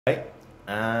Hi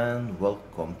and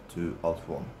welcome to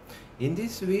Alt1. In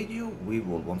this video we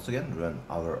will once again run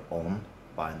our own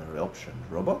binary option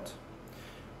robot.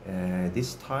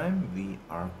 This time we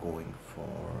are going for,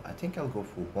 I think I'll go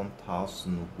for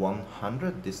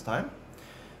 1100 this time.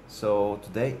 So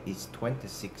today is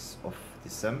 26th of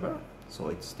December, so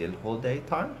it's still holiday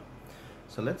time.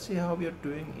 So let's see how we are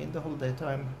doing in the holiday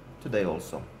time today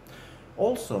also.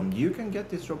 Also, you can get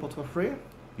this robot for free.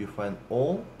 You find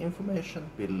all information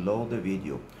below the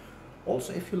video.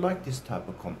 Also, if you like this type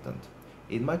of content,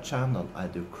 in my channel I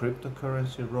do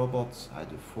cryptocurrency robots, I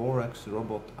do Forex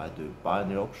robot, I do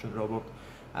binary option robot,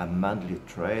 I manually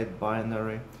trade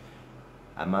binary,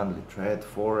 I manually trade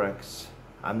Forex,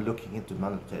 I'm looking into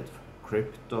manually trade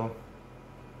crypto.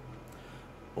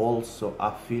 Also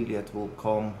affiliate will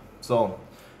come. So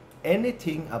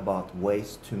anything about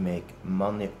ways to make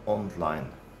money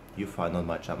online you find on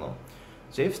my channel.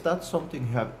 So if that's something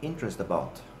you have interest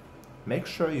about, make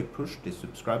sure you push the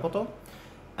subscribe button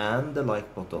and the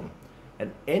like button.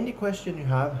 And any question you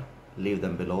have, leave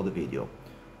them below the video.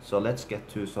 So let's get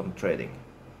to some trading.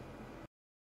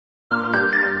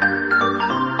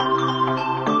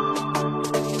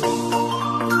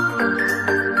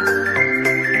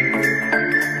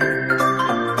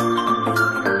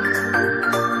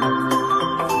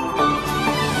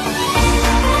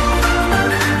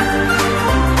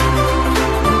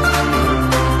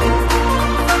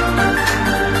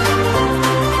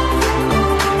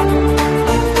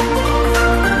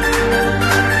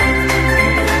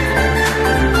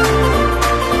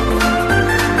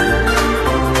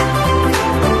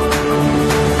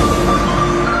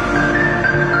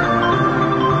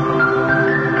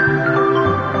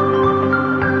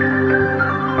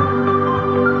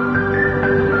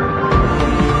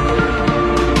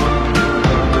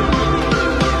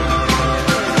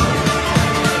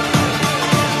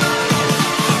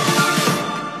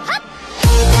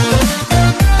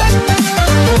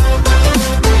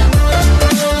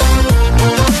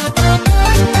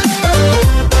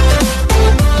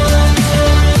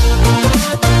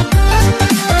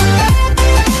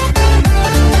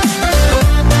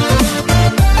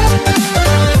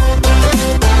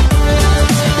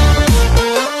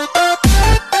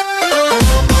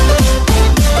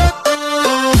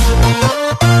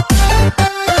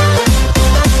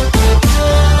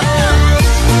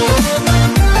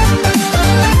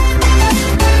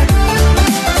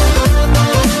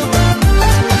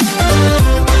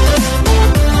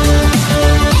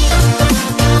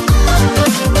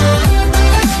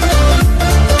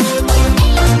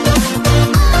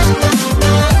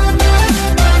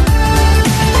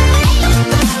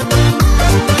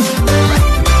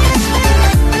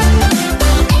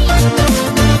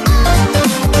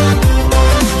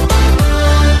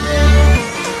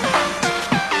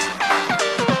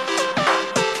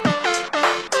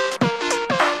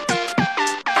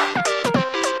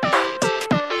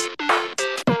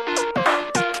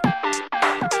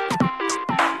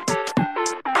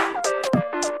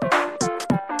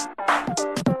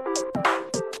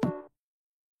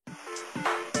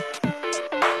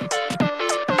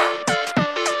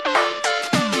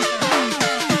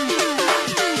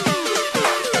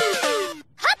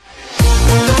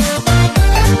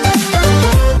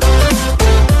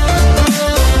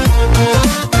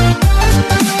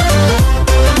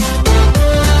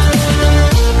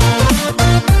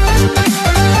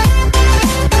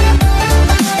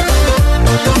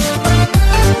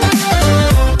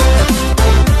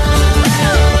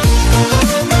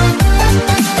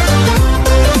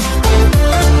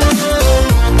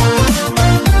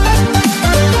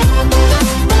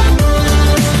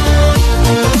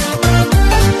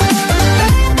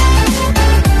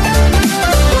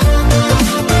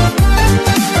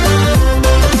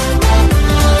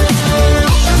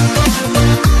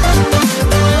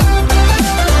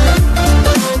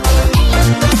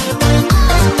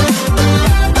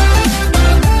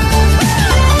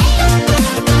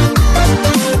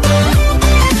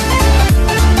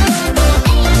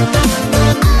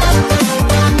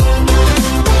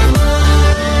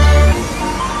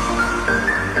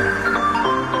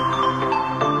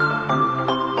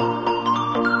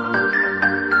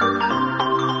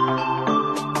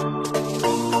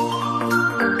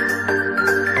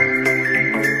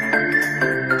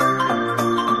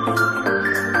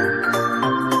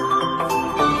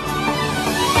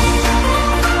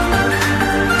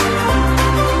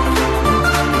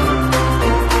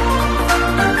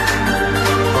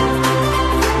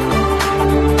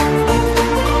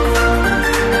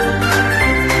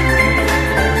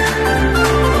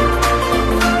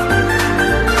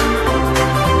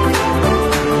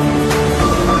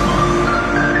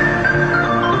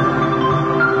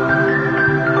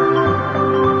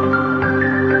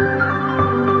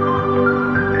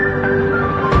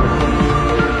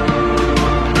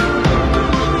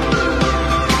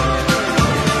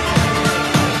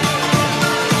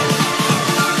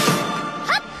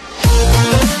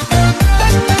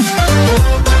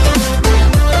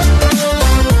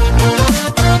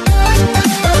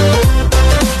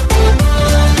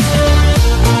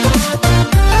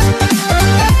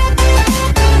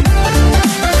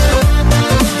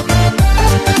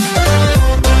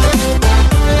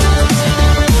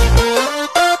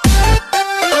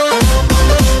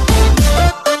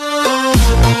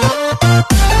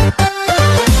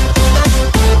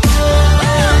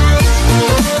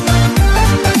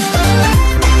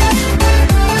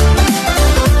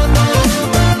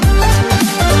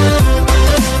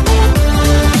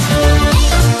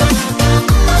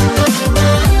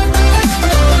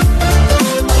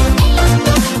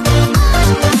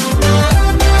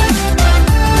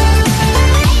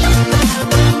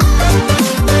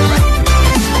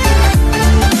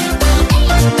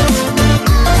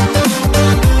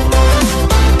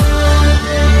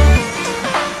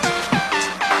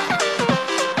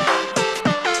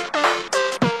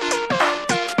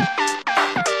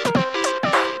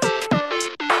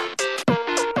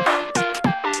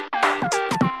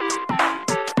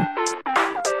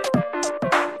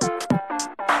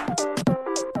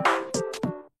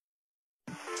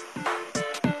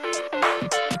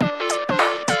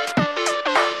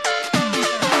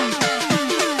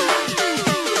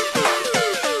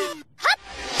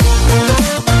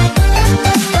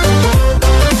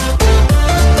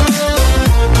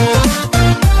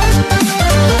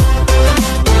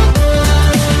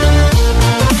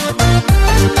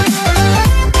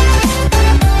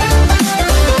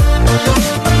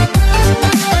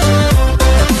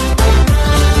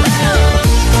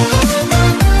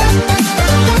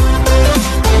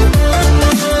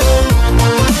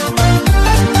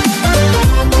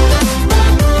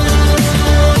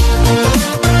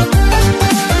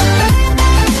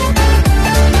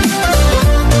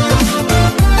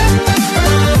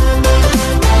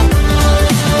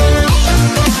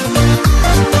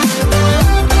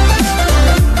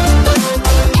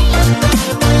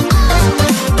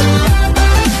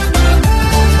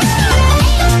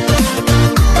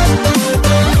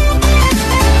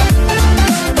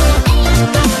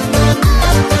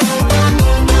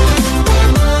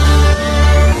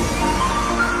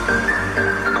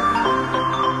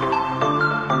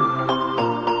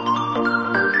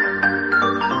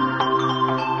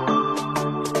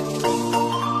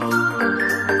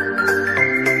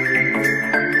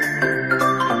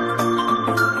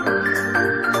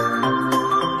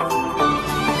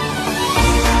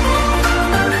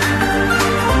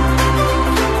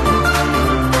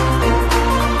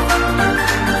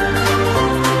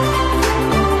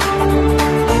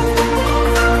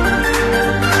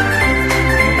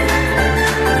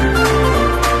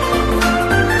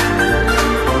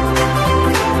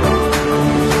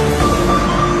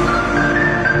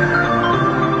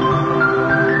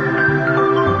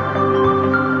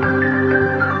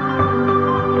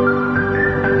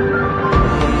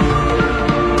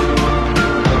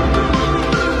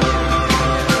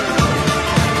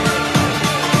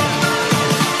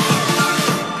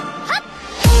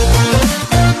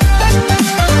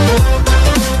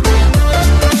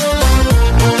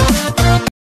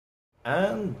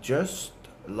 just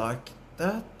like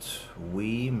that,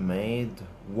 we made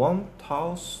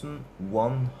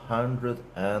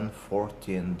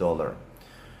 $1,114.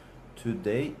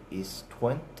 Today is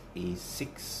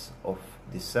 26th of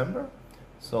December,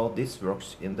 so this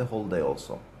works in the whole day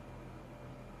also.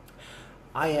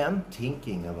 I am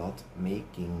thinking about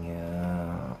making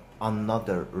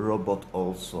another robot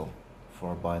also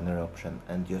for binary option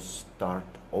and just start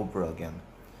over again,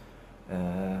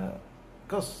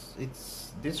 because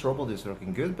this robot is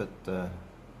working good, but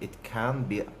it can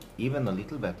be even a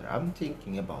little better. I'm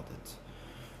thinking about it,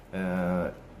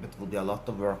 but it will be a lot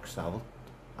of work, so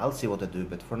I'll see what I do,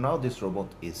 but for now this robot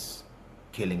is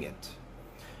killing it.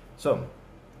 So,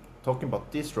 talking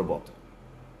about this robot,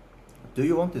 do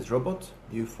you want this robot?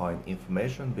 You find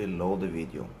information below the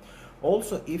video.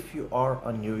 Also, if you are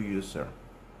a new user,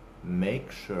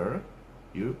 make sure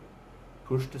you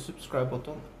push the subscribe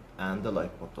button and the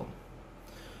like button.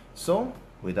 So,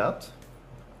 with that,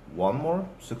 one more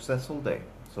successful day.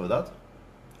 So with that,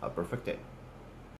 a perfect day.